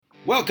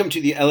Welcome to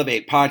the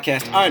Elevate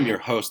Podcast. I'm your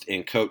host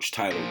and coach,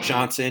 Tyler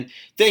Johnson.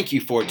 Thank you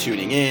for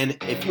tuning in.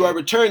 If you are a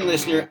return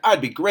listener,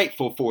 I'd be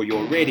grateful for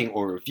your rating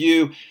or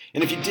review.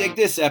 And if you dig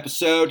this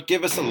episode,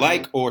 give us a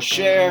like or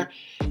share.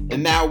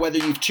 And now, whether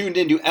you've tuned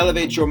in to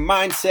elevate your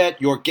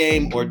mindset, your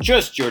game, or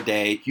just your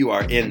day, you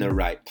are in the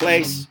right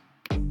place.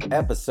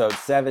 Episode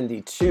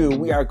 72,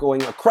 we are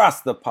going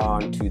across the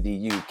pond to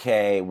the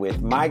UK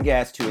with my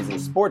guest, who is a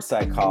sports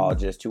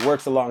psychologist who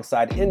works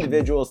alongside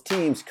individuals,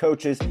 teams,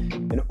 coaches,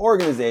 and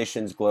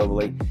organizations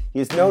globally. He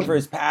is known for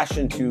his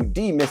passion to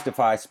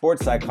demystify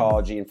sports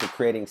psychology and for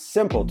creating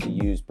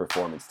simple-to-use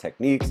performance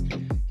techniques.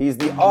 He's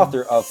the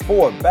author of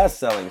 4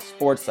 best-selling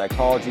sports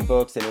psychology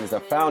books and is a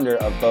founder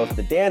of both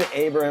the Dan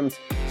Abrahams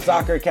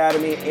Soccer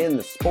Academy and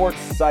the Sports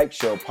Psych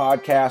Show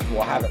podcast.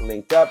 We'll have it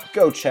linked up.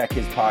 Go check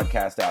his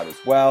podcast out as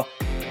well.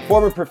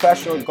 Former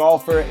professional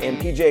golfer and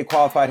PGA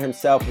qualified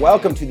himself.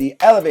 Welcome to the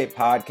Elevate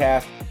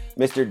Podcast,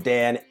 Mr.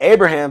 Dan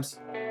Abrahams.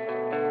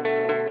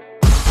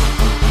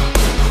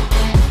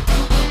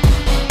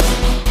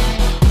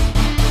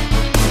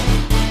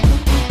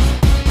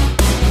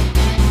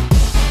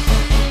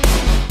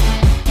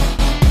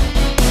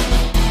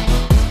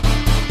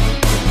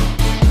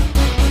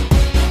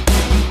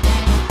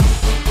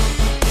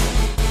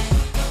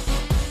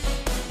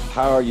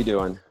 How are you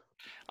doing?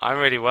 I'm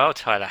really well,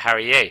 Tyler. How are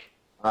you?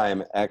 I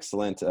am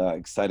excellent.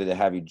 Excited to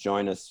have you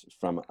join us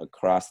from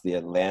across the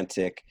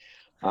Atlantic.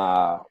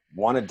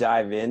 Want to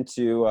dive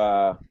into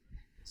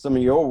some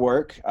of your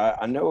work.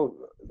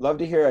 Love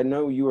to hear. I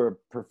know you were a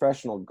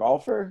professional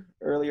golfer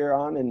earlier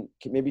on, and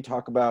can maybe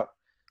talk about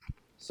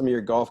some of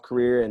your golf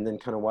career and then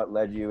kind of what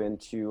led you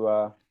into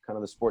kind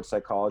of the sports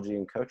psychology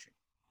and coaching.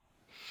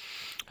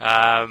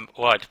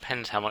 Well, it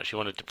depends how much you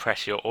want to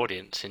depress your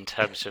audience in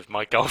terms of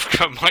my golf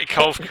my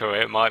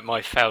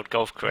failed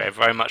golf career.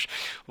 Very much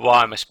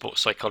why I'm a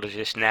sports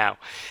psychologist now.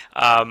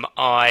 I'm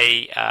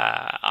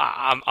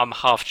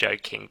half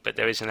joking, but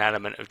there is an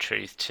element of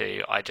truth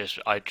too. I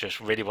just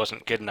really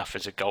wasn't good enough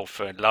as a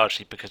golfer, and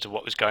largely because of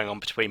what was going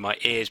on between my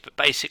ears. But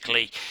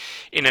basically,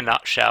 in a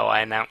nutshell, I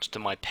announced to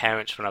my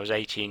parents when I was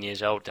 18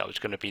 years old that I was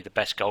going to be the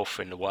best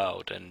golfer in the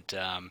world, and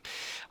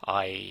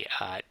I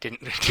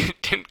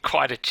didn't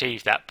quite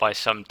achieve that by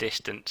some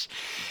distance.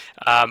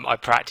 I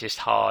practiced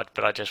hard,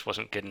 but I just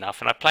wasn't good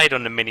enough. And I played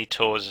on the mini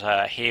tours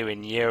here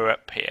in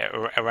Europe,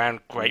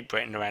 around Great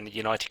Britain, around the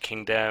United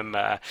Kingdom,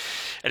 a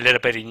little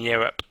bit in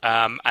Europe,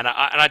 and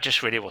I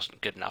just really wasn't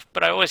good enough.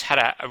 But I always had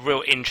a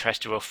real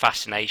interest, a real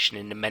fascination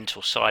in the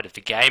mental side of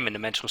the game and the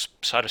mental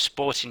side of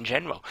sport in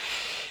general.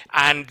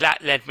 And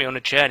that led me on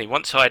a journey.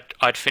 Once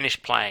I'd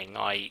finished playing,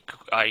 I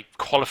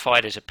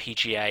qualified as a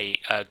PGA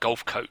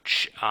golf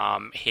coach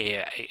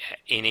here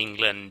in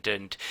England,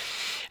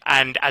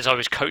 and as I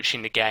was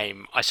coaching the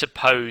game, I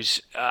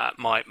suppose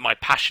my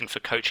passion for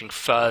coaching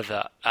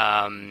further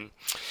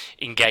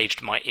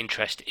engaged my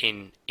interest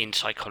in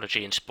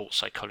psychology and sports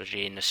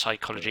psychology and the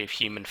psychology of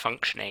human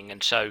functioning.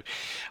 And so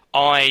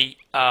I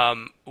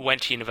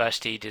went to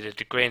university, did a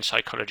degree in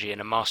psychology and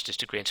a master's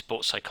degree in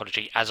sports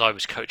psychology as I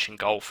was coaching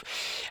golf.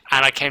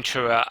 And I came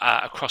to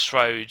a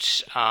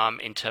crossroads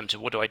in terms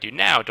of what do I do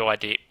now? Do I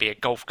be a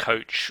golf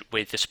coach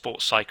with the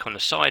sports psych on the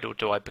side, or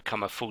do I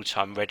become a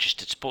full-time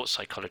registered sports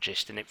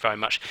psychologist? And it very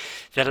much,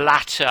 the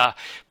latter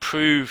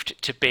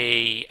proved to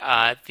be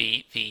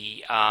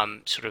the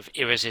sort of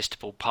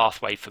irresistible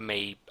pathway for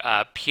me,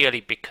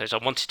 purely because I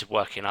wanted to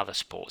work in other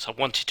sports. I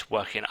wanted to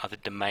work in other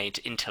domains.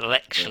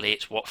 Intellectually,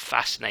 it's what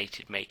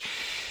fascinated me.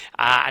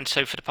 And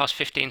so for the past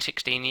 15,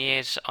 16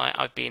 years,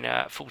 I've been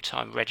a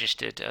full-time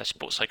registered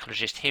sports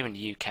psychologist here in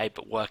the UK,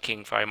 but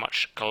working very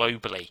much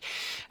globally.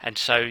 And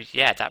so,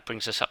 yeah, that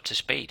brings us up to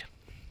speed.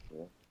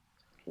 Yeah,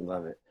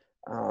 love it.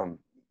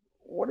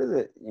 What is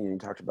it, you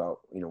talked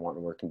about,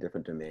 wanting to work in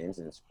different domains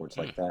and sports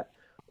like that.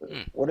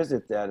 What is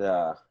it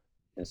that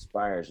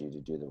inspires you to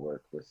do the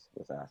work with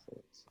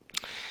athletes?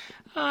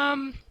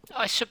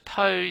 I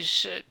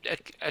suppose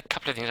a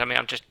couple of things. I mean,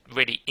 I'm just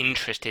really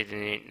interested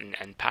in it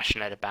and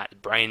passionate about the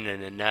brain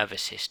and the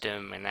nervous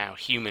system and how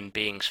human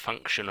beings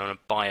function on a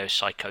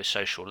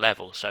biopsychosocial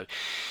level. So,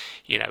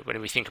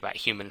 when we think about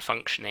human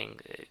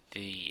functioning,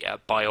 the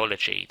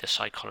biology, the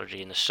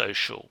psychology, and the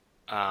social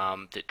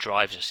that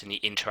drives us in the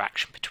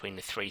interaction between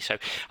the three. So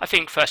I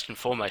think first and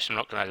foremost, I'm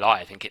not going to lie,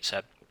 I think it's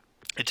a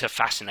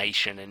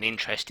fascination and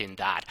interest in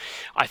that.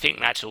 I think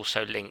that's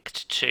also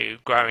linked to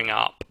growing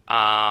up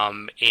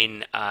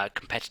in a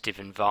competitive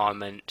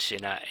environment,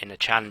 in a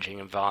challenging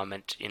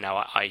environment.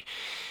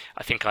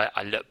 I think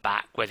I look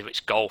back, whether it's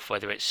golf,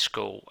 whether it's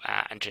school,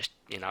 and just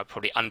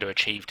probably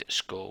underachieved at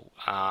school,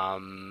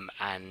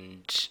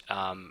 and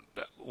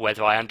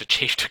whether I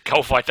underachieved at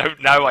golf, I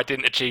don't know. I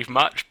didn't achieve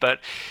much, but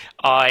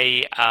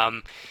I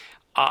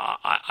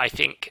I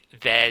think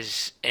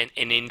there's an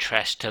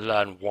interest to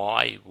learn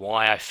why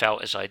I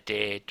felt as I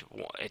did,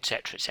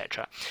 etc.,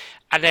 etc.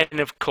 And then,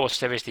 of course,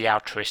 there is the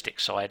altruistic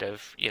side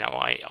of,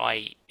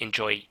 I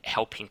enjoy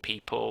helping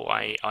people.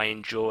 I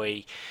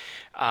enjoy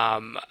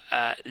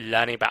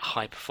learning about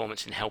high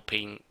performance and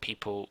helping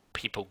people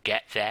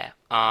get there,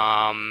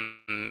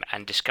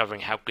 and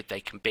discovering how good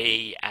they can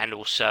be, and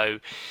also,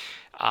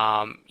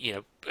 you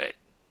know,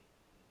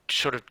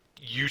 sort of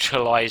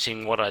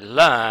utilizing what I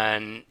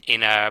learn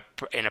in a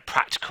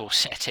practical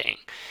setting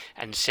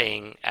and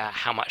seeing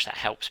how much that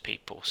helps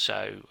people.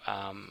 So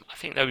I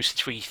think those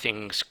three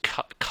things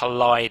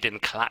collide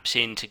and collapse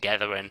in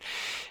together, and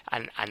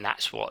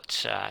that's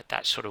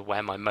sort of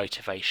where my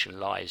motivation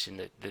lies, in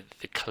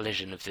the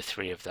collision of the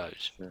three of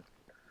those. Sure.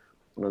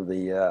 One of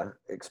the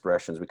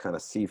expressions we kind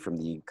of see from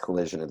the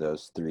collision of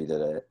those three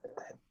that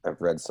I've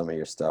read some of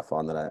your stuff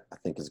on that I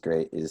think is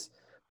great is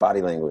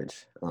body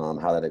language,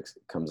 how that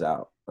comes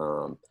out.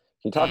 Can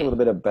you talk a Mm. little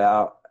bit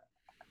about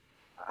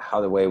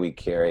how the way we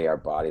carry our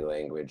body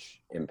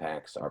language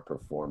impacts our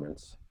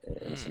performance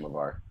and Mm. some of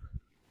our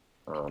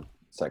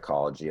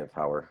psychology of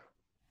how we're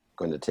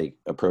going to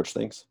approach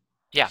things?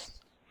 Yeah,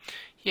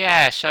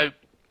 yeah. So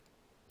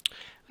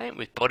I think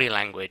with body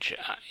language,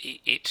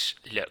 it's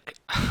look.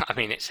 I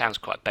mean, it sounds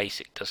quite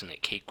basic, doesn't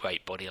it? Keep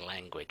great body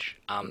language.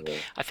 Yeah.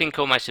 I think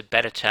almost a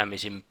better term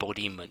is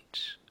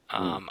embodiment.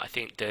 Mm. I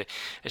think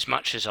as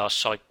much as our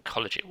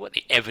psychology, what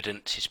the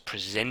evidence is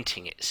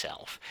presenting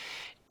itself,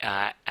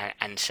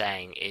 and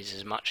saying is,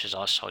 as much as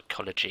our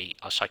psychology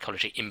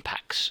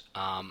impacts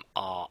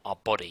our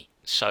body,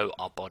 so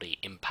our body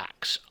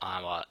impacts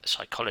our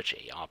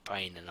psychology, our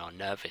brain and our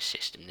nervous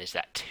system. There's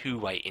that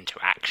two-way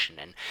interaction,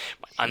 and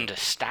my Sure.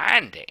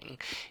 understanding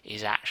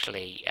is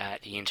actually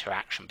the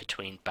interaction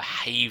between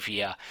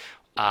behavior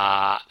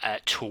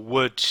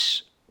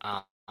towards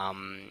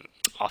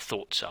our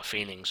thoughts, our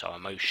feelings, our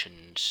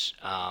emotions,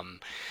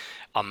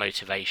 our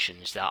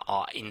motivations, that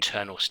our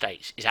internal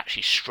states is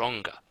actually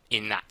stronger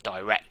in that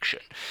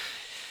direction.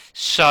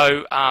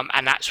 So,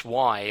 and that's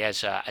why,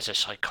 as a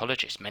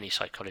psychologist, many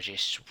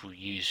psychologists will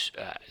use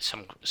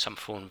some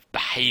form of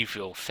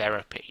behavioural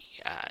therapy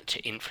to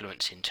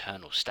influence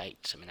internal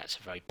states. I mean, that's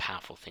a very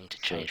powerful thing to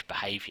Sure. change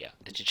behaviour,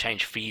 to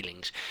change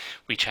feelings.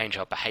 We change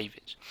our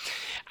behaviours,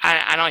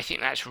 and I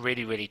think that's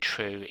really, really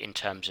true in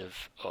terms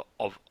of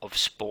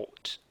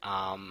sport.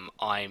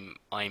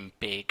 I'm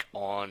big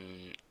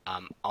on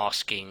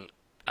asking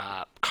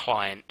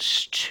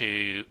clients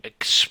to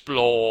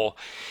explore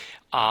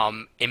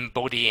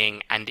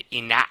embodying and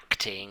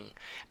enacting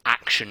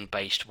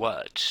action-based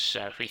words.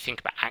 So if we think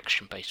about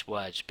action-based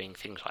words being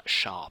things like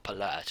sharp,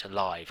 alert,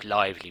 alive,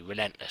 lively,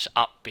 relentless,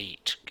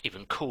 upbeat,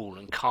 even cool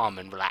and calm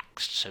and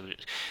relaxed. So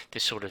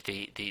this sort of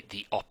the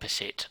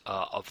opposite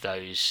of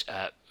those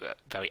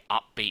very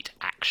upbeat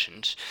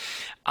actions.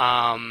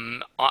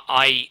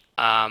 I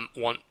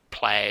want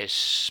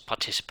players,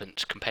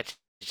 participants,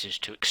 competitors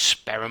to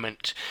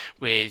experiment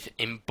with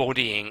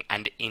embodying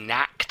and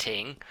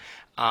enacting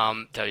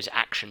those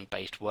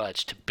action-based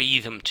words, to be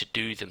them, to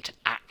do them, to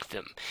act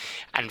them.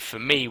 And for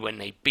me, when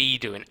they be,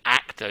 do, and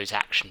act those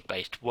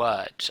action-based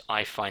words,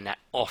 I find that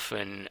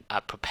often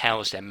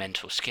propels their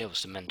mental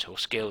skills, the mental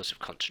skills of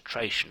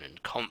concentration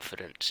and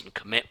confidence and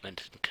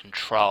commitment and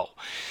control.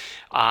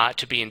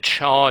 To be in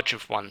charge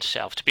of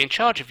oneself, to be in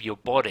charge of your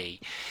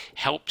body,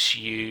 helps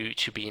you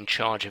to be in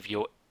charge of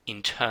your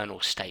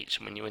internal states.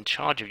 And when you're in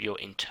charge of your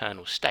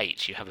internal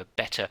states, you have a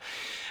better,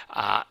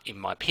 in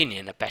my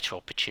opinion, a better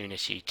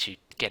opportunity to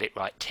get it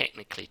right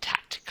technically,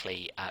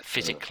 tactically, Sure.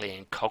 physically,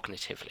 and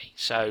cognitively.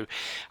 So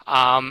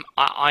I'm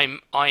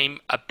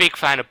a big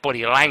fan of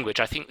body language.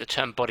 I think the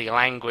term body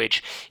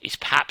language is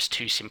perhaps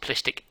too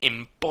simplistic.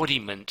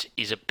 Embodiment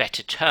is a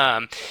better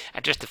term.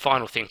 And just the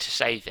final thing to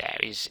say there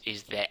is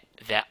that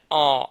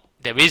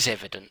there is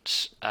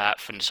evidence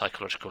from the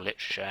psychological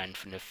literature and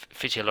from the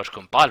physiological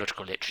and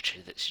biological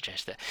literature that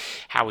suggests that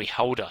how we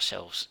hold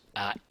ourselves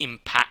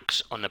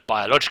impacts on the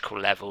biological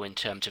level in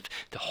terms of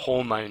the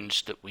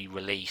hormones that we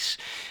release,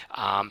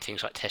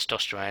 things like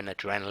testosterone,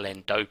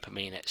 adrenaline,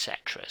 dopamine,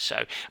 etc.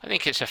 So I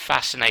think it's a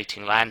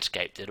fascinating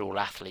landscape that all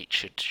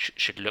athletes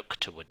should look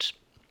towards.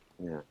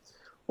 Yeah.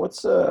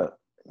 What's you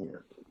know,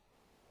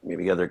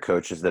 maybe other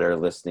coaches that are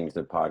listening to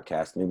the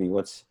podcast, maybe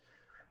what's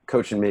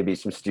coaching maybe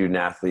some student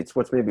athletes,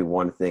 what's maybe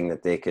one thing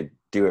that they could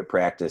do at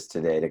practice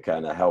today to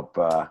kind of help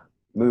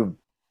move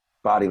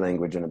body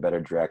language in a better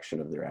direction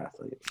of their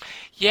athletes?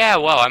 Yeah,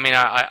 well, I mean,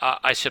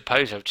 I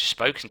suppose I've just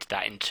spoken to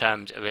that in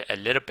terms of a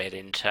little bit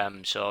in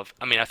terms of,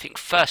 I mean, I think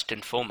first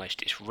and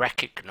foremost, it's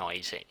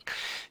recognizing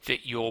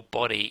that your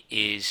body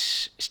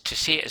is to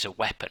see it as a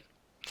weapon.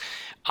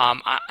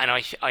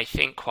 I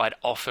think quite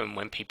often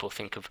when people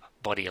think of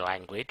body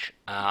language,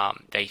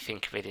 they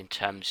think of it in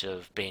terms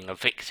of being a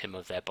victim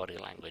of their body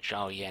language.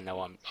 Oh yeah,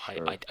 no,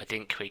 Sure. I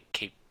didn't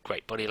keep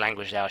great body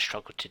language there. I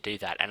struggled to do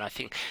that. And I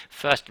think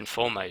first and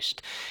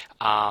foremost,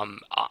 I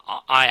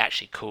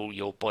actually call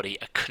your body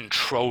a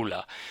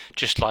controller,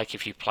 just like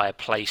if you play a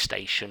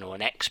PlayStation or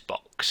an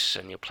Xbox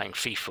and you're playing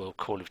FIFA or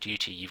Call of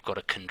Duty, you've got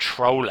a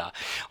controller.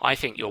 I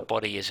think your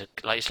body is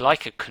it's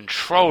like a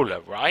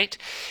controller, right?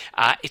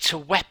 It's a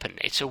weapon.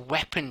 It's a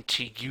weapon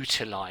to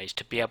utilize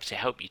to be able to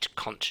help you to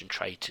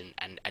concentrate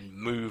and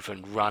move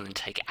and run and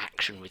take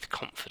action with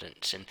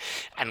confidence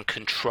and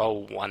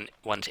control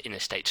one's inner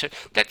state. So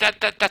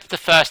that's the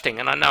first thing.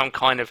 And I know I'm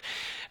kind of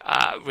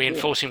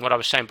reinforcing what I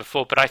was saying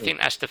before, but I think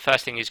that's the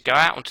first thing, is go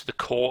out onto the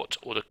court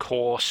or the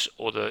course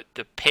or the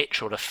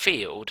pitch or the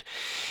field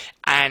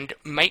and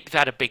make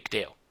that a big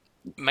deal.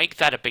 Make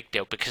that a big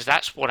deal, because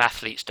that's what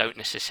athletes don't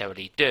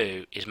necessarily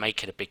do, is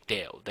make it a big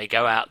deal. They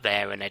go out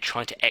there and they're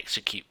trying to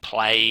execute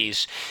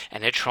plays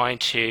and they're trying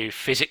to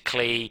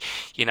physically,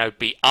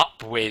 be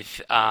up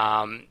with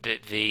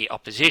the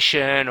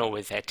opposition or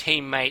with their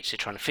teammates. They're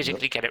trying to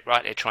physically get it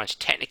right. They're trying to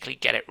technically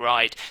get it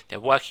right. They're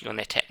working on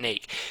their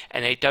technique,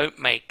 and they don't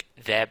make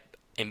their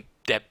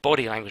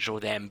body language or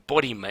their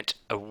embodiment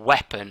a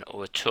weapon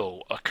or a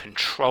tool, a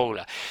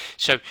controller.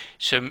 So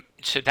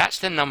that's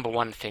the number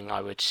one thing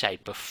I would say.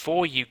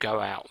 Before you go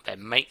out there,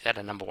 make that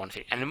a number one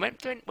thing. And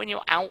when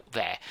you're out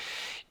there,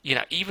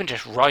 even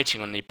just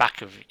writing on the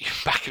back of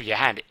your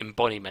hand,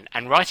 embodiment,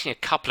 and writing a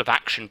couple of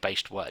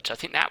action-based words. I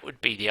think that would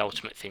be the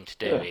ultimate thing to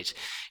do.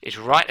 Is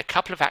write a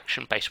couple of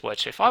action-based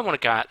words. So if I want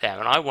to go out there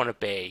and I want to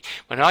be,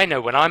 when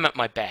I'm at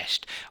my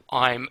best,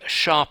 I'm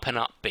sharp and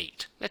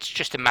upbeat. Let's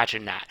just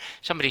imagine that.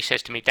 Somebody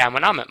says to me, Dan,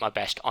 when I'm at my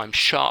best, I'm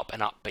sharp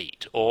and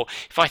upbeat. Or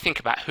if I think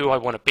about who I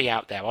want to be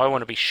out there, I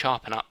want to be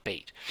sharp and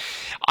upbeat.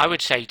 I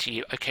would say to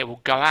you, okay, well,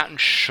 go out and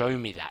show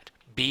me that.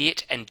 Be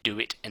it and do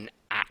it and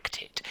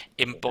act it,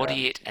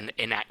 embody it and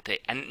enact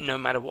it. And no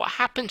matter what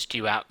happens to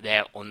you out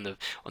there on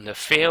the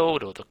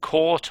field or the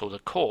court or the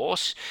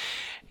course,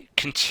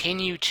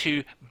 continue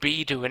to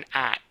be, do, and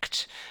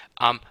act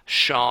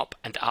sharp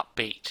and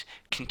upbeat.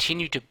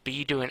 Continue to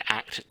be, do, and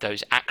act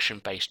those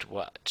action-based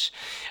words.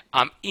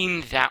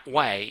 In that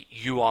way,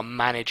 you are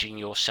managing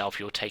yourself.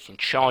 You're taking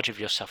charge of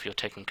yourself. You're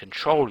taking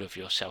control of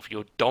yourself.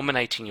 You're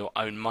dominating your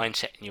own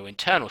mindset and your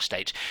internal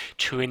states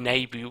to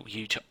enable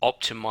you to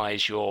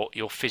optimize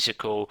your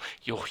physical,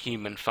 your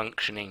human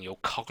functioning, your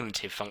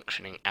cognitive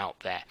functioning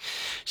out there.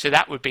 So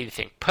that would be the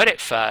thing. Put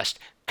it first.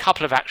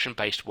 Couple of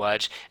action-based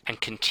words,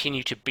 and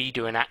continue to be,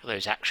 do, and act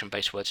those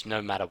action-based words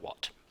no matter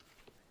what.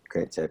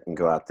 Great tip. And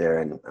go out there,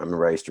 and I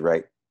remember I used to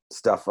write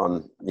stuff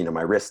on,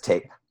 my wrist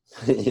tape,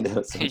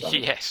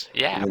 Yes.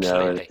 Yeah,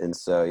 absolutely. And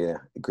so,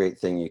 great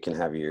thing you can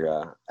have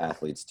your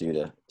athletes do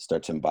to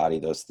start to embody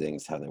those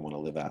things, how they want to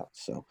live out.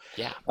 So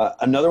yeah.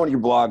 Another one of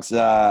your blogs,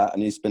 I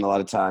know you spend a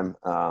lot of time,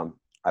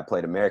 I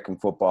played American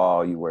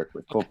football. You work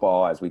with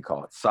football, as we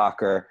call it,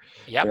 soccer.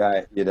 Yep.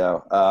 Right.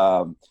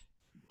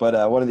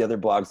 But one of the other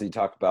blogs that you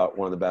talked about,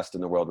 one of the best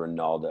in the world,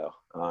 Ronaldo.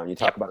 You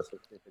talk about a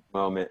specific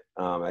moment.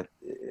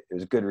 It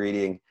was good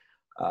reading.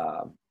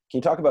 Can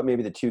you talk about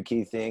maybe the two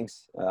key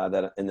things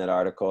that in that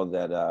article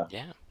that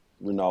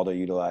Ronaldo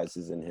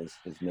utilizes in his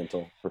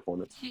mental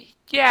performance?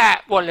 Yeah.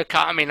 Well, look,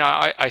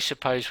 I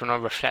suppose when I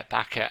reflect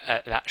back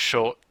at that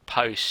short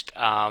post,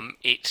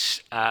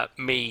 it's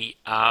me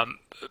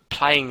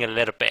playing a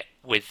little bit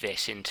with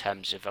this in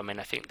terms of,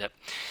 I think that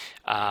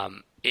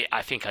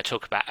I think I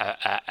talk about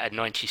a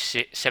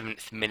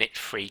 97th minute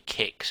free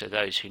kick. So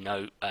those who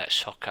know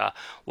soccer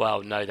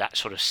well know that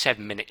sort of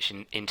 7 minutes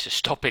into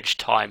stoppage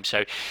time.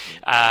 So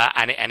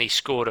and he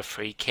scored a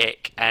free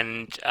kick,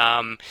 and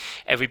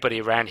everybody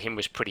around him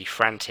was pretty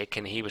frantic,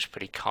 and he was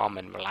pretty calm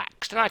and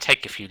relaxed. And I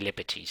take a few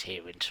liberties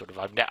here, and sort of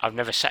I've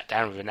never sat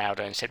down with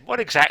Ronaldo and said, "What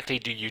exactly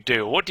do you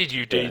do? Or what did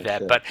you do there?"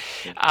 Sure. But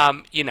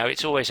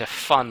it's always a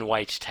fun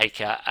way to take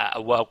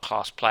a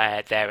world-class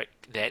player,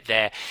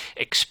 their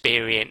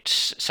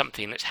experience,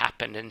 something that's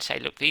happened, and say,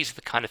 look, these are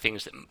the kind of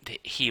things that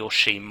he or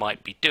she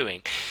might be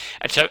doing.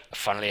 And so,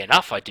 funnily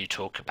enough, I do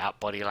talk about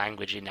body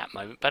language in that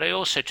moment, but I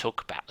also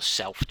talk about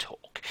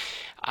self-talk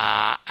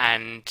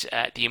and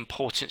the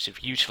importance of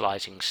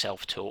utilizing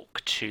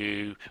self-talk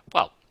to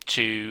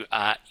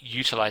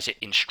utilize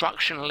it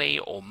instructionally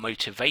or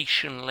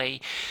motivationally.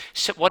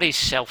 So what is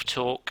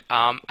self-talk?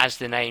 As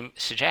the name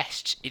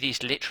suggests, it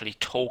is literally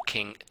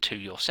talking to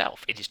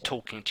yourself. It is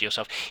talking to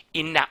yourself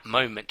in that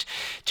moment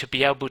to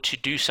be able to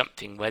do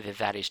something, whether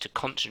that is to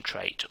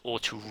concentrate or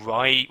to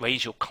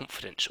raise your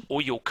confidence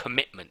or your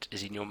commitment,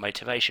 as in your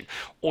motivation,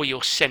 or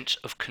your sense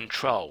of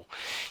control.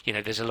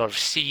 There's a lot of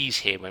C's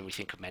here when we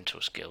think of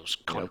mental skills: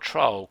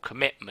 control,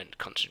 commitment,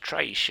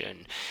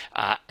 concentration,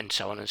 and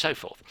so on and so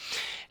forth.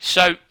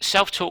 So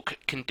self-talk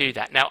can do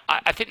that. Now,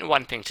 I think the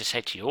one thing to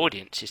say to your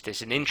audience is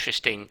there's an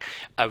interesting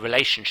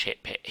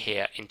relationship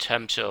here in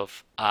terms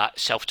of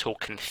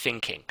self-talk and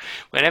thinking.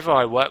 Whenever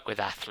I work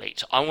with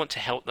athletes, I want to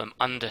help them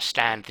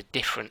understand the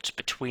difference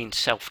between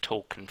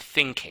self-talk and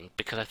thinking,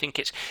 because I think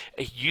it's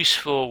a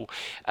useful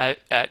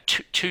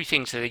two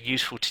things that are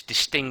useful to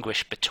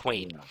distinguish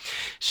between.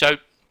 So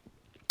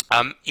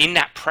in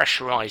that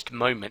pressurized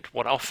moment,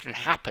 what often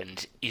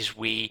happens is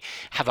we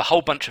have a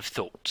whole bunch of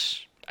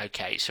thoughts.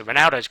 Okay, so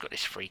Ronaldo's got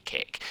this free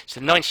kick. It's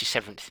the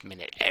 97th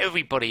minute.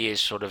 Everybody is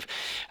sort of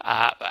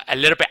a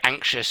little bit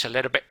anxious, a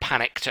little bit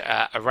panicked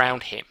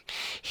around him.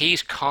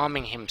 He's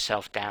calming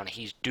himself down.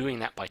 He's doing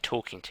that by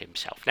talking to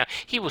himself. Now,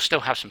 he will still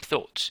have some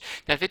thoughts.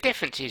 Now, the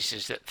difference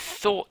is that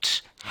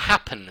thoughts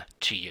happen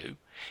to you.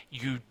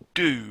 You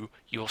do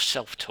your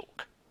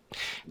self-talk.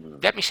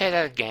 Let me say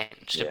that again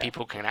so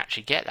people can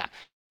actually get that.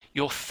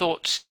 Your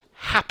thoughts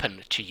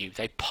happen to you.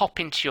 They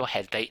pop into your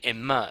head. They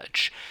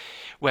emerge.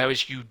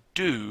 Whereas you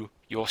do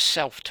your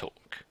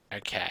self-talk,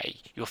 okay?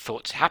 Your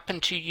thoughts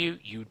happen to you,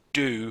 you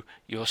do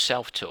your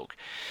self-talk.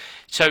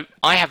 So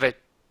I have a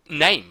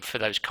name for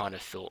those kind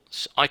of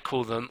thoughts. I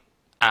call them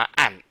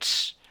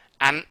ANTS.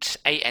 ANTS,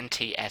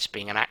 A-N-T-S,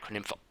 being an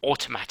acronym for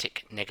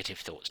automatic negative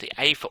thoughts. The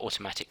A for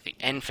automatic, the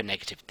N for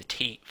negative, the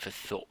T for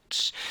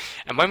thoughts.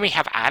 And when we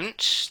have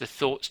ANTS, the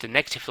thoughts, the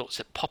negative thoughts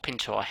that pop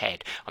into our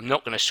head, I'm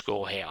not going to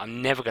score here,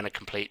 I'm never going to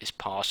complete this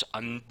pass,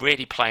 I'm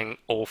really playing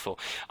awful,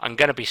 I'm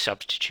going to be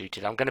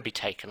substituted, I'm going to be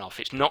taken off,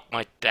 it's not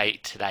my day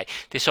today,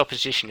 this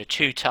opposition are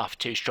too tough,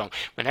 too strong.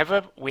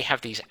 Whenever we have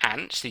these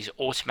ANTS, these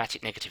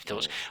automatic negative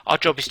thoughts, our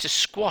job is to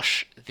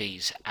squash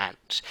these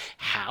ANTS.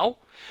 How?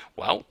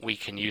 Well, we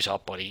can use our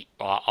body,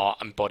 our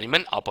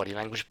embodiment, our body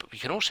language, but we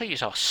can also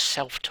use our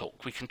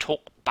self-talk. We can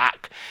talk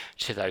back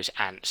to those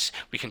ants.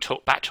 We can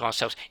talk back to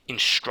ourselves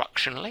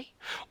instructionally,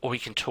 or we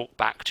can talk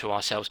back to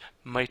ourselves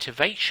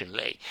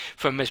motivationally.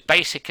 From as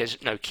basic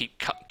as, no,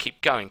 keep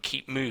going,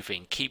 keep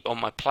moving, keep on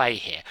my play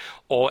here,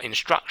 or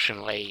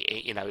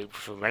instructionally, you know,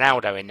 for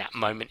Ronaldo in that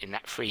moment, in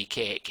that free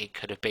kick, it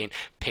could have been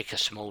pick a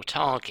small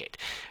target,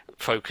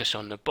 focus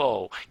on the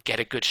ball, get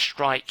a good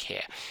strike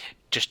here.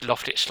 Just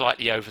loft it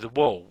slightly over the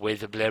wall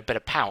with a little bit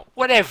of power.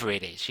 Whatever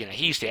it is, you know,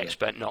 he's the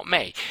expert, not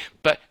me.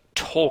 But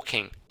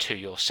talking to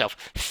yourself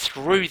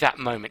through that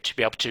moment to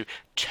be able to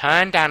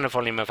turn down the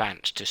volume of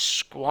ants, to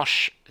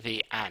squash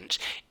the ants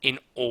in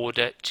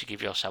order to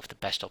give yourself the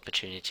best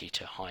opportunity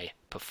to high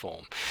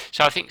perform.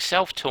 So I think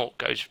self-talk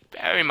goes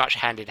very much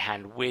hand in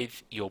hand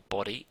with your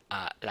body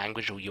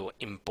language or your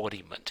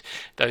embodiment.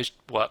 Those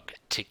work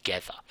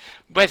together.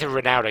 Whether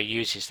Ronaldo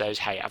uses those,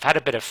 hey, I've had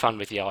a bit of fun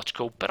with the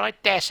article, but I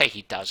dare say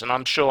he does, and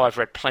I'm sure I've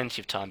read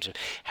plenty of times of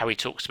how he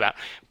talks about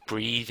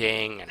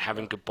breathing and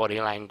having good body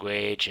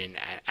language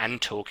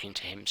and talking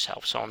to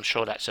himself. So I'm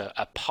sure that's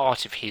a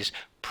part of his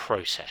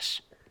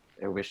process.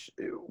 I wish,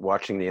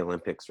 watching the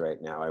Olympics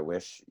right now, I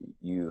wish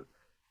you,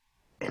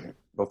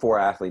 before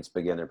athletes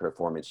begin their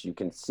performance, you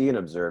can see and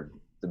observe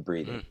the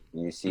breathing.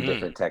 You see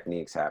different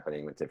techniques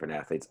happening with different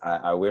athletes.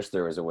 I wish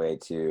there was a way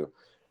to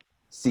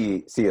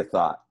see a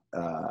thought,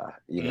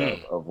 you know,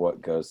 of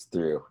what goes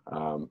through.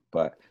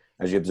 But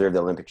as you observe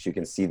the Olympics, you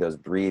can see those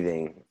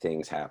breathing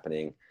things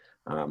happening.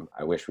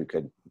 I wish we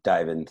could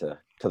dive into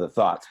the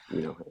thoughts,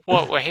 you know.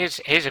 Well, here's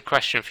a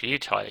question for you,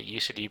 Tyler. You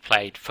said you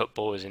played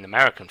football as in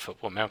American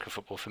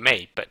football for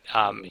me. But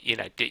you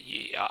know,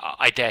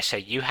 I dare say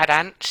you had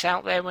ants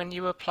out there when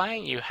you were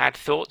playing. You had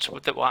thoughts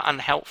that were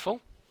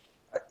unhelpful.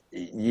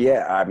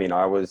 Yeah, I mean,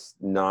 I was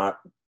not,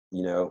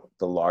 you know,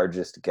 the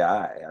largest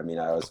guy. I mean,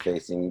 I was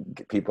facing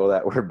people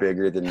that were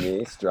bigger than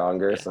me,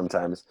 stronger,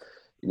 sometimes,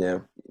 you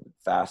know,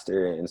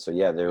 faster, and so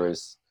yeah, there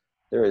was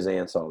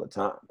ants all the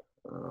time.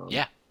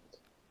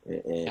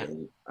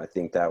 And I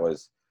think that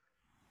was,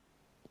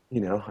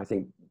 you know, I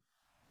think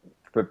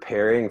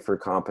preparing for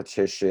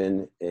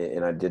competition,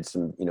 and I did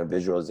some, you know,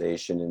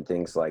 visualization and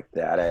things like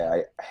that.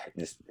 I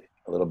just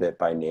a little bit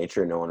by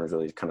nature, no one was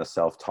really kind of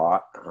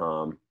self-taught.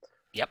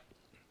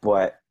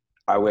 But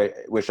I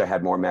wish I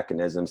had more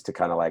mechanisms to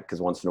kind of like,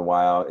 because once in a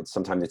while,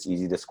 sometimes it's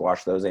easy to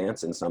squash those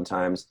ants, and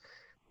sometimes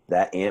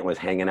that ant was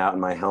hanging out in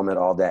my helmet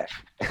all day,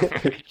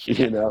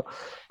 you know?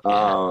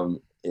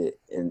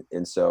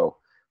 And so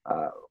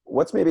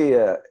what's maybe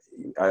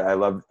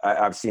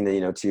I've seen that,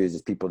 you know, too, is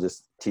just people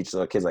just teach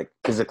little kids, like,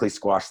 physically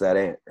squash that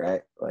ant,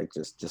 right? Like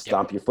just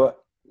stomp your foot,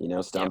 you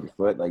know, stomp your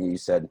foot. Like you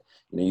said,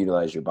 you know,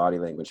 utilize your body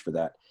language for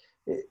that.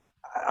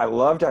 I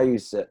loved how you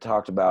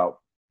talked about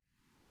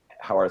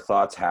how our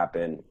thoughts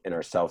happen in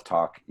our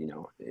self-talk. You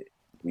know,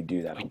 we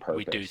do that on purpose.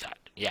 We do that,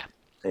 yeah.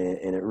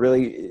 And it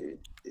really,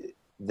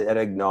 that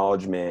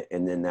acknowledgement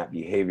and then that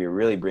behavior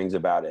really brings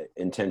about an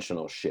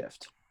intentional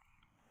shift.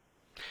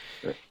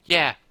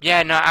 Yeah,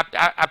 no,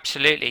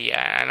 absolutely,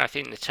 and I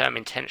think the term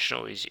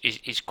intentional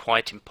is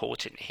quite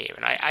important here,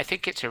 and I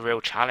think it's a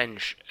real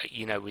challenge,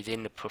 you know,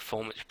 within the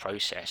performance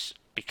process,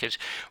 because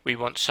we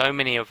want so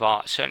many of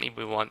our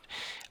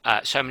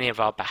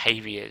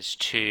behaviors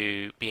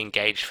to be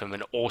engaged from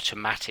an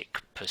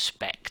automatic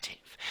perspective.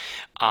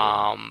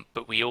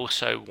 But we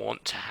also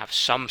want to have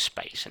some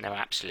space, and there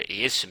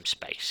absolutely is some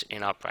space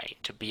in our brain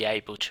to be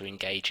able to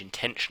engage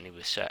intentionally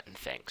with certain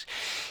things.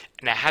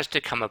 And there has to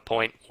come a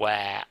point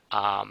where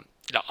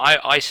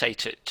I say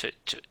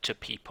to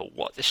people,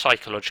 what the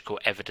psychological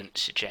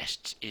evidence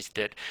suggests is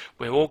that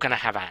we're all going to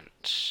have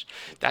ants.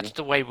 That's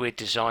the way we're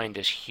designed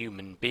as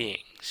human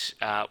beings.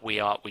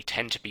 We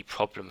tend to be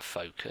problem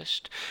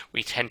focused.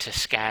 We tend to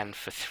scan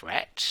for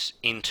threats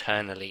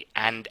internally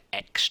and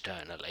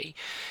externally,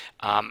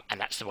 and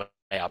that's the way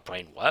our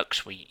brain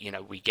works.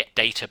 We get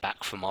data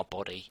back from our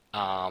body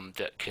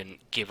that can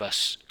give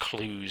us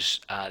clues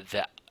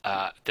that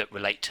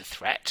relate to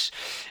threats,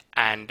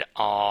 and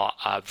our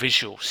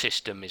visual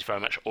system is very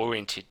much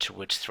oriented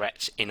towards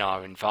threats in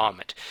our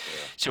environment.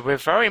 So we're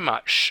very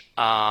much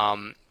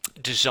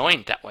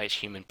designed that way as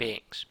human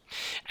beings,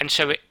 and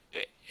so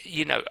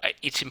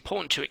it's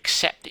important to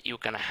accept that you're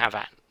going to have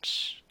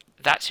ants.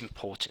 That's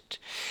important,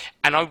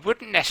 and I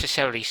wouldn't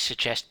necessarily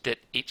suggest that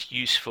it's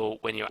useful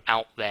when you're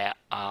out there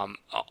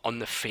on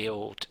the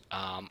field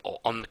or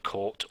on the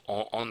court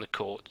or on the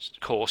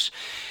course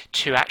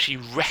to actually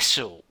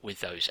wrestle with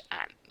those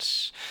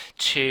ants,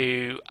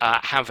 to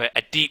have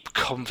a deep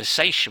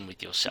conversation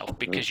with yourself,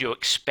 because you're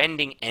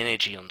expending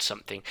energy on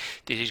something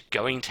that is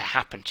going to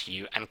happen to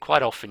you, and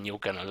quite often you're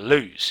going to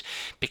lose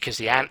because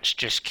the ants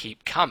just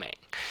keep coming.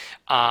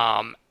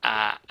 And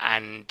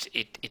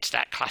it's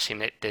that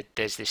classic that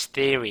there's this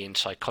theory in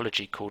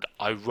psychology called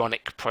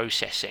ironic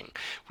processing,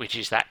 which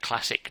is that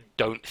classic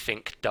don't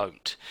think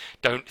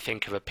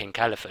of a pink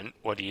elephant.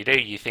 What do?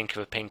 You think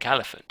of a pink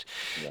elephant.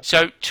 Yeah.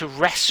 So to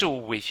wrestle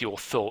with your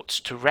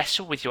thoughts, to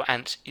wrestle with your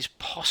ants, is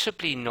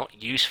possibly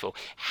not useful.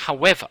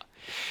 However,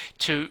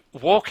 to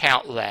walk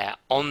out there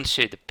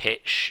onto the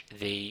pitch,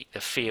 the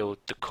field,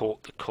 the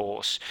court, the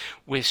course,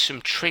 with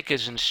some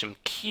triggers and some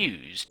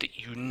cues that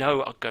you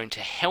know are going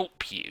to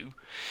help you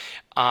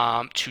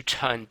to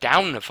turn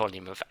down the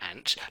volume of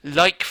ants,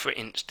 like for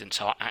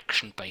instance our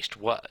action-based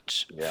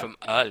words from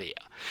earlier,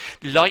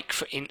 like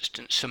for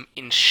instance some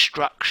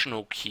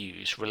instructional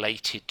cues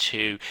related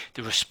to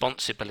the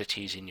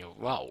responsibilities in your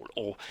role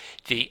or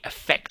the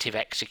effective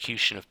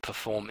execution of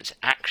performance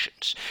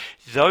actions.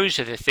 Those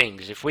are the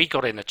things, if we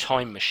got in a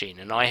time machine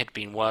and I had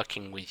been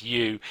working with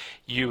you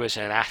as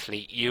an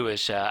athlete, you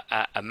as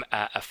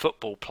a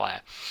football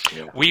player,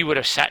 we would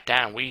have sat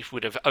down, we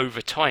would have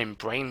over time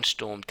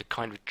brainstormed the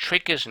kind of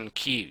triggers and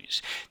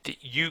cues that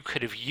you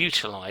could have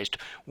utilized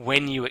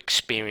when you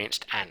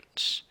experienced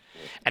ants.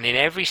 And in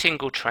every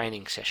single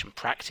training session,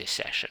 practice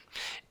session,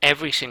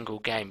 every single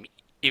game,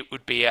 it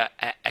would be a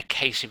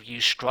case of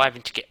you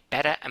striving to get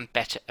better and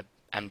better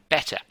and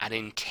better, and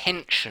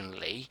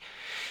intentionally,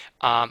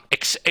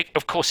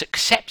 of course,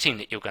 accepting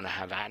that you're going to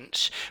have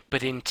ants,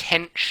 but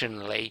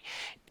intentionally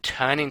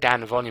turning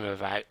down the volume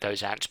of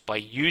those ants by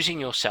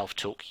using your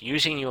self-talk,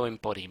 using your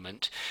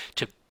embodiment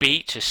to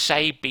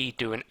say, be,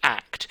 do, and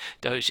act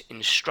those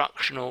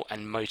instructional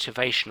and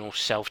motivational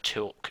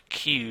self-talk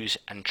cues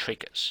and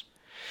triggers.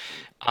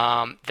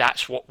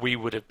 That's what we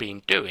would have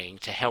been doing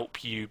to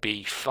help you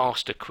be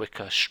faster,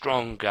 quicker,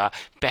 stronger,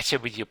 better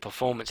with your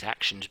performance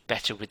actions,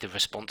 better with the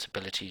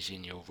responsibilities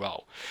in your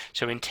role.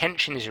 So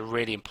intention is a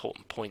really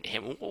important point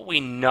here. What we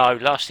know,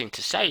 last thing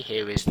to say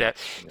here, is that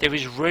there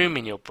is room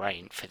in your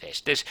brain for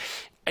this. There's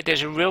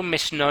a real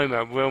misnomer,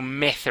 a real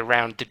myth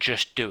around the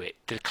just do it,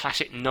 the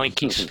classic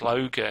Nike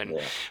slogan,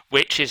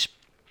 which is,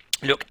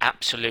 look,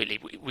 absolutely,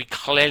 we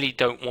clearly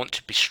don't want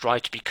to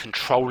strive to be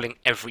controlling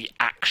every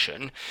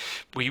action.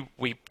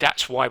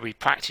 That's why we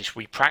practice.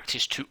 We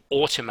practice to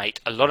automate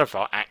a lot of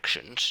our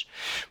actions,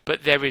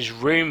 but there is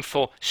room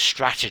for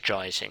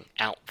strategizing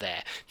out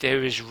there.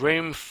 There is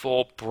room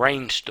for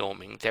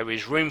brainstorming. There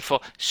is room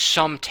for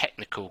some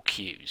technical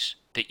cues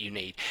that you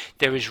need.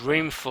 There is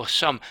room for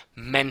some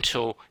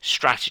mental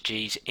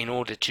strategies in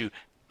order to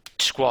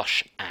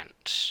squash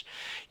ants.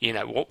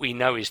 What we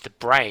know is the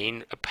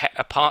brain, a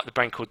part of the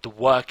brain called the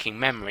working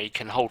memory,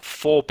 can hold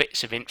 4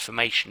 bits of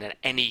information at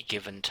any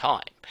given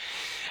time.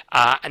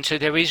 And so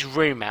there is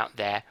room out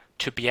there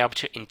to be able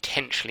to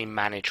intentionally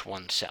manage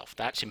oneself.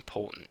 That's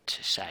important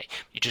to say.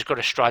 You just got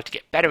to strive to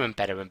get better and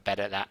better and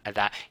better at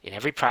that in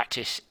every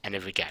practice and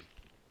every game.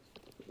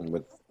 And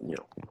with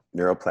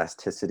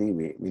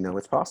neuroplasticity, we know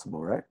it's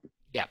possible, right?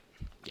 Yeah.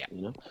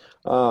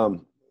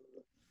 2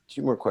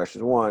 more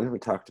questions. One, we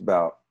talked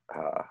about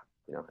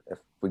if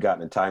we got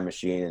in a time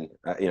machine,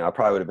 and I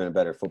probably would have been a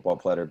better football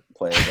player,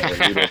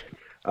 better leader,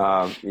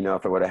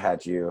 if I would have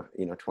had you,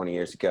 20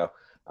 years ago.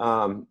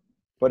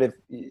 But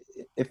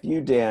if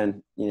you,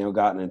 Dan,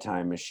 got in a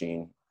time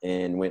machine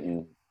and went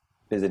and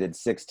visited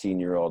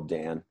 16-year-old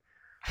Dan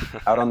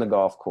out on the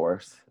golf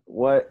course,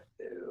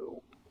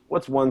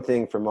 what's one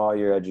thing from all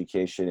your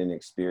education and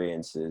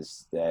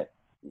experiences that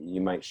you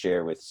might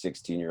share with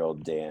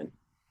 16-year-old Dan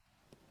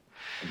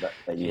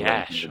that you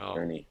learned from the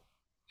journey?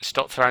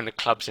 Stop throwing the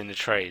clubs in the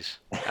trees.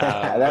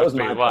 That was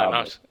my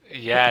problem.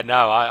 Yeah,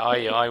 no,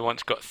 I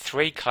once got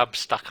 3 clubs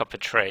stuck up a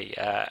tree.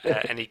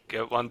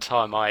 At one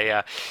time,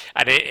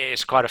 and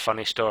it's quite a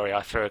funny story.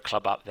 I threw a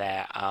club up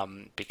there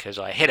because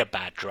I hit a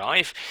bad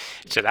drive,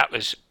 so that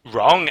was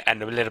wrong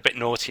and a little bit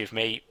naughty of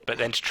me. But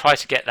then to try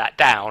to get that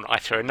down, I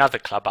threw another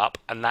club up,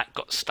 and that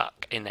got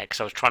stuck in there because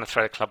I was trying to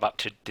throw the club up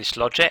to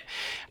dislodge it,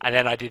 and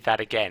then I did that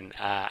again,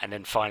 and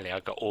then finally I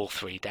got all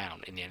 3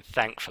 down in the end.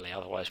 Thankfully,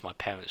 otherwise my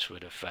parents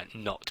would have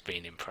not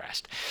been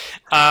impressed.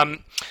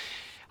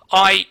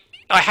 I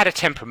I had a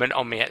temperament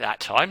on me at that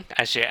time,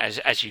 as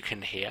you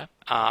can hear.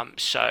 I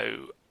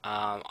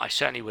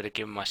certainly would have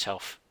given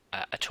myself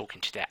a talking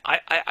to there.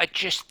 I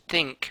just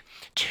think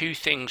 2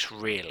 things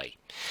really.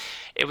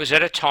 It was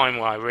at a time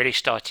where I really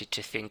started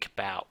to think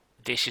about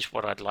this is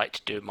what I'd like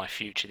to do in my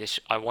future.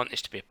 I want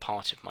this to be a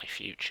part of my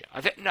future.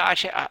 I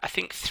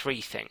think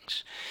 3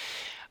 things.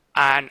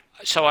 And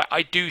so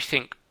I do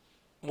think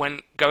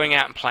when going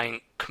out and playing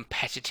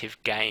competitive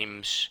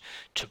games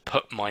to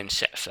put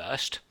mindset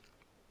first,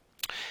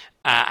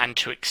 and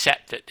to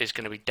accept that there's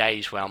going to be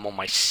days where I'm on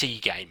my C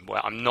game,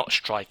 where I'm not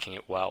striking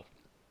it well,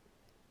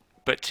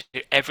 but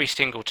to every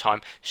single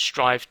time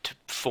strive to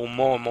fall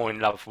more and more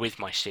in love with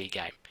my C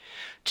game,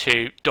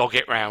 to dog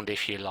it round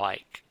if you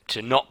like,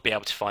 to not be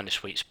able to find a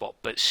sweet spot,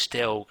 but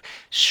still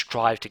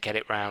strive to get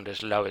it round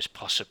as low as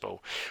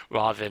possible,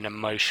 rather than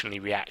emotionally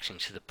reacting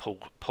to the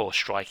poor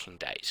striking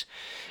days.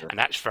 Sure. And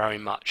that's very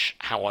much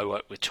how I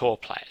work with tour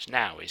players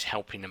now, is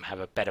helping them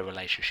have a better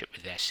relationship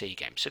with their C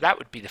game. So that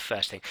would be the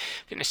first thing.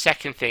 I think the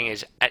second thing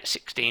is at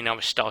 16 I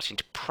was starting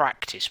to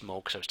practice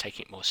more because I was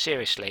taking it more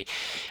seriously,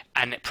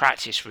 and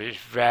practice was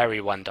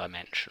very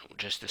one-dimensional,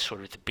 just the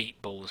sort of the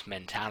beat balls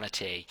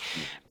mentality.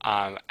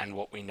 And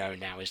what we know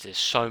now is there's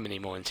so many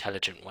more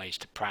intelligent ways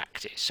to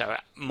practice. So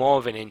more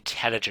of an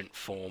intelligent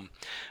form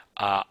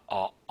of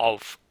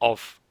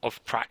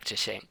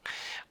practicing.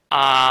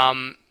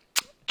 I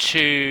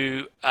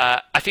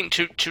think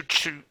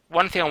to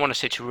one thing I want to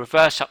say, to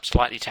reverse up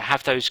slightly, to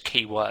have those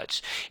key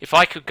words. If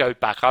I could go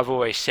back, I've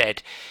always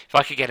said, if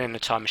I could get in the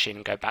time machine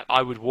and go back,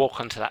 I would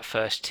walk onto that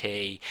first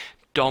tee,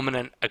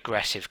 dominant,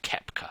 aggressive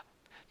Koepka.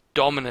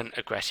 Dominant,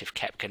 aggressive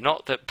Koepka.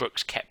 Not that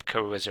Brooks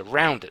Koepka was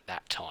around at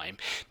that time,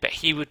 but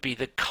he would be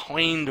the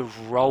kind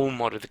of role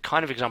model, the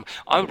kind of example.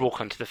 I would walk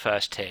onto the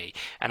first tee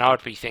and I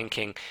would be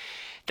thinking,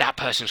 that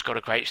person's got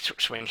a great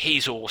swing,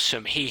 he's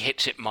awesome, he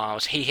hits it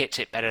miles, he hits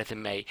it better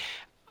than me.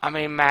 I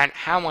mean, man,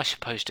 how am I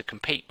supposed to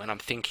compete when I'm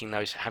thinking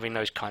having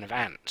those kind of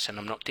ants and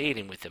I'm not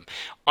dealing with them?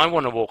 I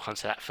want to walk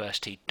onto that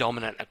first tee,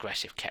 dominant,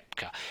 aggressive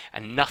Koepka,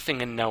 and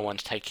nothing and no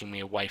one's taking me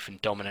away from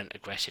dominant,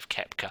 aggressive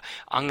Koepka.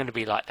 I'm going to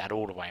be like that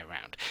all the way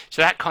around.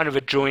 So that kind of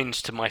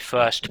adjoins to my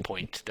first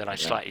point that I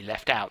slightly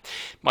left out.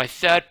 My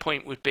third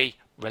point would be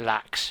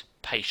relax,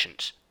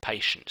 patience,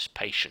 patience,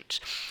 patience.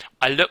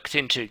 I looked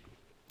into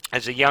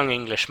As a young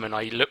Englishman,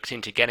 I looked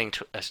into getting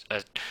to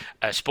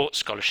a sports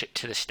scholarship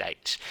to the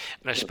States.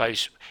 And I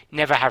suppose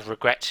never have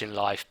regrets in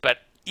life, but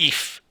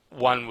if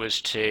one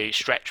was to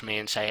stretch me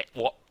and say,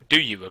 what do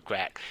you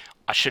regret?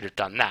 I should have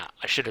done that.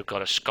 I should have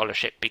got a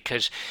scholarship,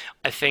 because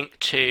I think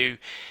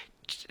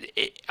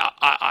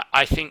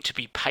I think to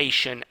be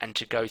patient and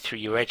to go through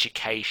your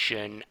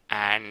education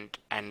and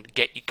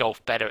get your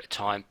golf better at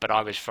time. But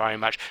I was very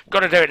much,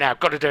 got to do it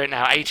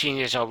now, 18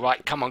 years old,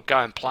 right, come on, go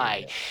and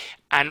play.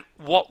 And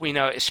what we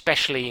know,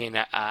 especially in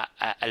a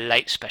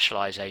late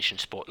specialisation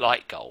sport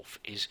like golf,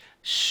 is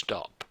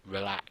stop,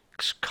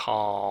 relax,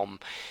 calm.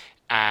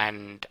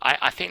 And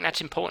I think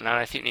that's important, and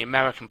I think the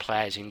American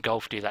players in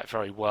golf do that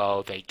very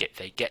well. They get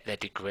their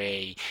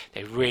degree.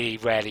 They really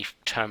rarely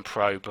turn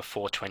pro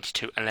before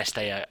 22, unless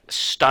they are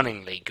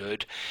stunningly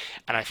good.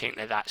 And I think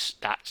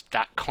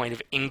that kind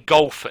of, in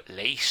golf at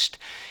least,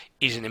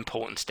 is an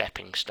important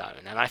stepping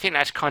stone. And I think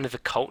that's kind of the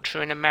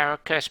culture in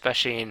America,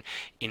 especially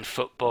in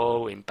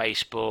football, in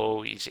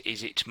baseball. Is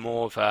it's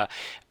more of a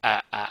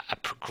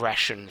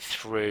progression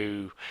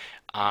through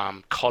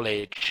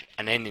college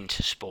and then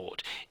into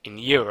sport. In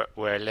Europe,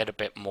 we're a little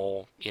bit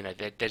more,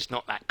 there's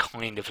not that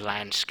kind of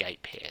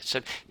landscape here. So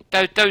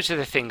those are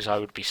the things I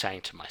would be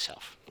saying to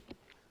myself.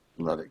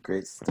 Love it.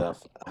 Great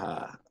stuff.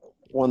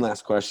 One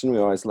last question we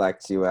always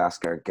like to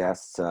ask our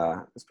guests,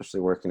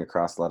 especially working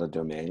across a lot of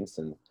domains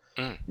and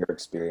your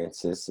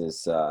experiences,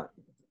 is a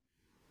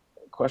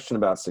question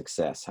about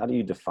success. How do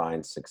you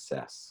define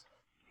success?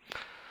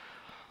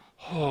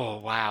 Oh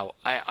wow!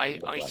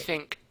 I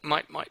think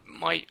my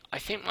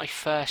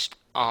first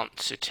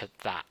answer to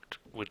that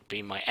would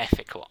be my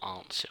ethical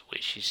answer,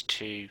 which is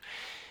to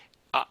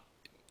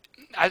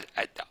I'm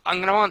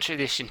going to answer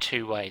this in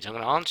 2 ways. I'm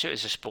going to answer it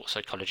as a sports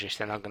psychologist,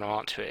 and I'm going to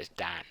answer it as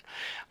Dan.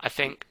 I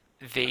think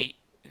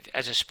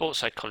as a sports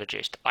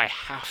psychologist, I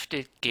have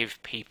to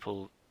give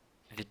people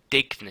the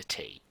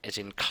dignity, as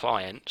in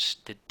clients,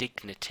 the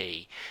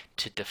dignity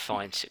to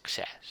define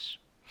success.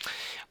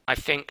 I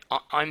think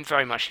I'm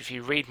very much, if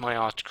you read my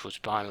articles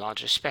by and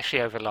large, especially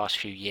over the last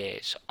few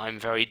years, I'm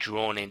very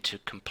drawn into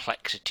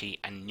complexity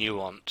and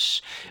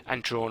nuance,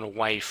 and drawn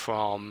away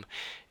from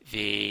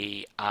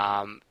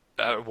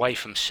away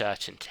from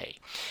certainty.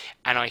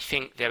 And I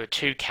think there are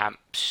 2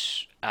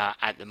 camps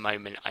at the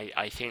moment.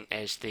 I think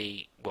there's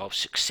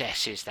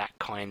success is that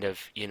kind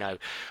of,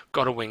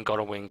 gotta win,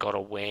 gotta win, gotta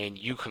win.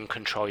 You can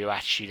control your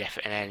attitude,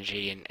 effort, and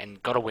energy,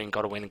 and gotta win,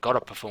 and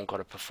gotta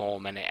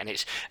perform, and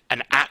it's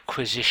an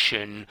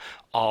acquisition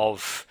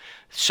of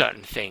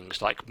certain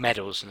things like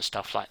medals and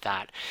stuff like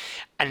that.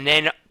 And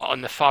then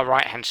on the far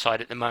right hand side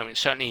at the moment,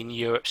 certainly in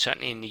Europe,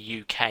 certainly in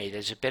the UK,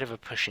 there's a bit of a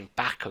pushing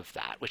back of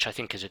that, which I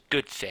think is a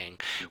good thing,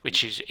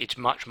 which is it's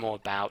much more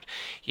about,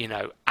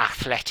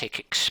 athletic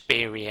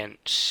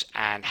experience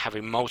and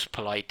having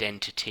multiple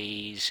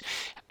identities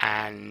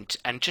and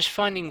just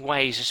finding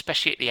ways,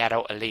 especially at the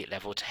adult elite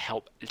level, to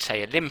help,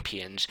 say,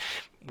 Olympians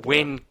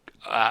win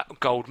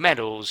gold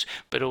medals,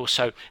 but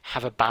also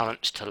have a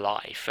balance to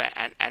life,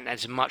 and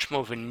there's much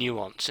more of a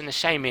nuance. And the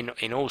same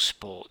in all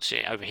sports.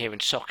 Over here in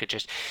soccer,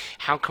 just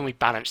how can we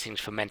balance things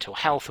for mental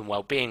health and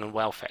well-being and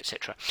welfare,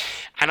 etc.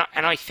 And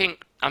I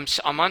think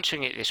I'm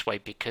answering it this way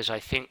because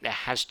I think there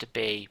has to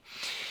be.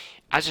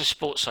 As a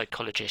sports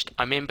psychologist,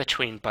 I'm in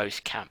between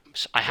both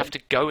camps. I have to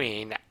go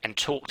in and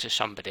talk to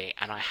somebody,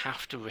 and I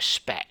have to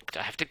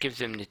give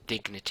them the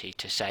dignity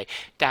to say,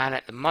 Dan,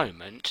 at the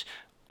moment,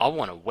 I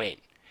want to win.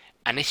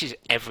 And this is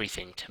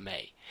everything to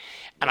me.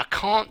 And I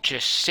can't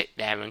just sit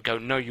there and go,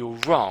 no, you're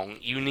wrong.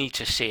 You need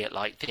to see it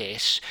like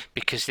this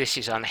because this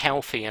is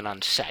unhealthy and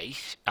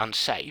unsafe.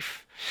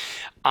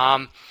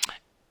 And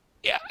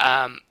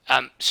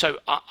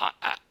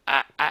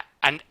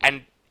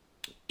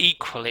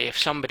equally, if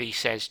somebody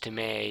says to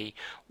me,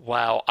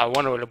 well, I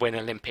want to win an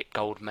Olympic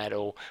gold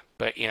medal,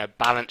 but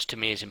balance to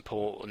me is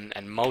important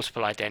and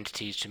multiple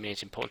identities to me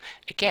is important.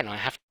 Again, I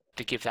have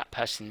to give that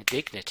person the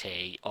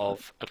dignity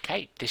of,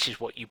 okay, this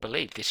is what you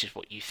believe, this is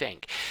what you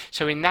think.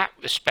 So in that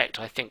respect,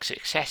 I think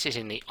success is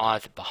in the eye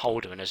of the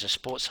beholder, and as a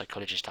sports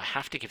psychologist, I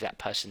have to give that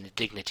person the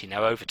dignity.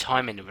 Now, over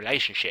time in the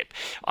relationship,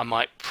 I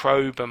might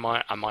probe, I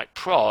might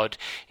prod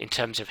in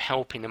terms of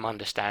helping them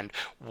understand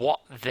what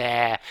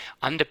their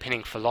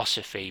underpinning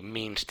philosophy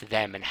means to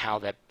them and how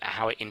it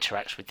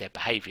interacts with their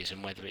behaviours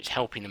and whether it's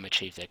helping them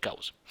achieve their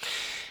goals.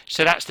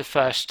 So that's the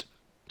first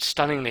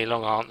stunningly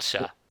long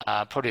answer,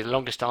 probably the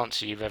longest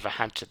answer you've ever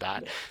had to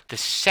that. The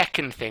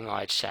second thing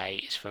I'd say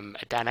is from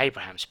Dan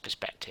Abraham's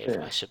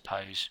perspective, I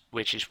suppose,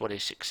 which is what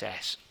is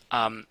success,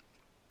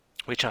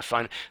 which I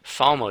find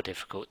far more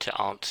difficult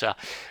to answer.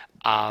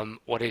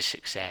 What is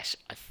success?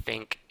 I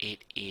think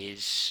it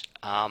is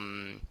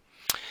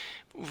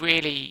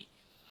really...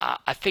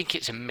 I think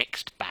it's a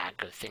mixed bag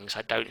of things.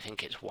 I don't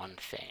think it's one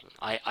thing.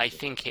 I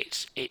think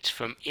it's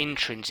from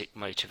intrinsic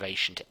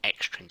motivation to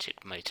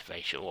extrinsic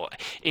motivation, or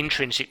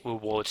intrinsic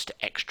rewards to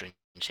extrinsic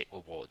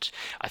rewards.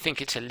 I think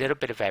it's a little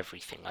bit of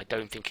everything. I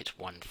don't think it's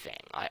one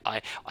thing.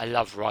 I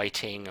love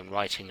writing and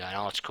writing an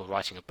article,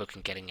 writing a book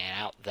and getting it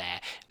out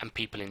there and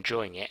people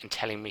enjoying it and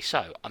telling me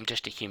so. I'm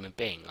just a human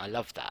being. I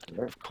love that.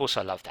 Of course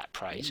I love that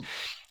praise.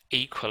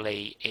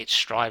 Equally, it's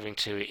striving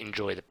to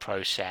enjoy the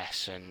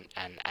process, and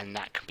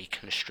that can be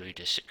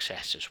construed as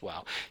success as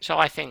well. So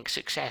I think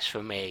success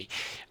for me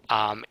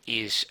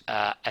is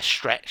a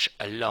stretch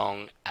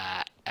along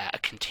a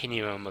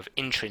continuum of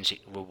intrinsic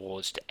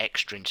rewards to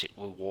extrinsic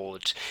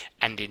rewards,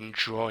 and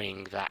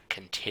enjoying that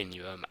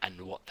continuum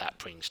and what that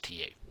brings to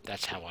you.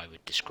 That's how I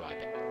would describe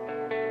it.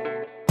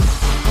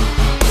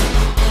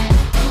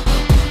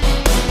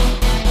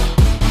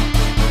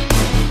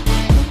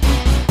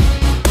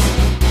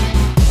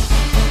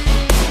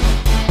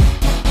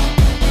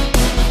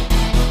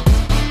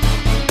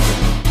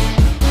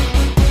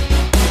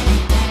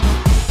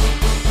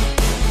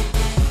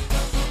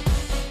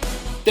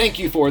 Thank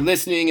you for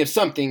listening. If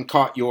something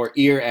caught your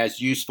ear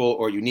as useful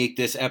or unique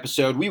this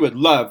episode, we would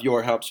love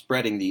your help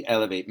spreading the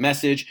Elevate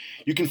message.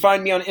 You can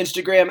find me on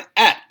Instagram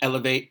at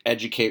Elevate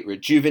Educate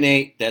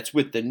Rejuvenate. That's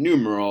with the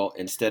numeral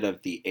instead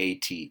of the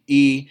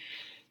ATE.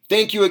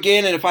 Thank you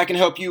again, and if I can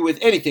help you with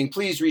anything,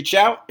 please reach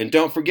out. And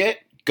don't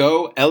forget,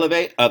 go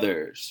elevate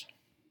others.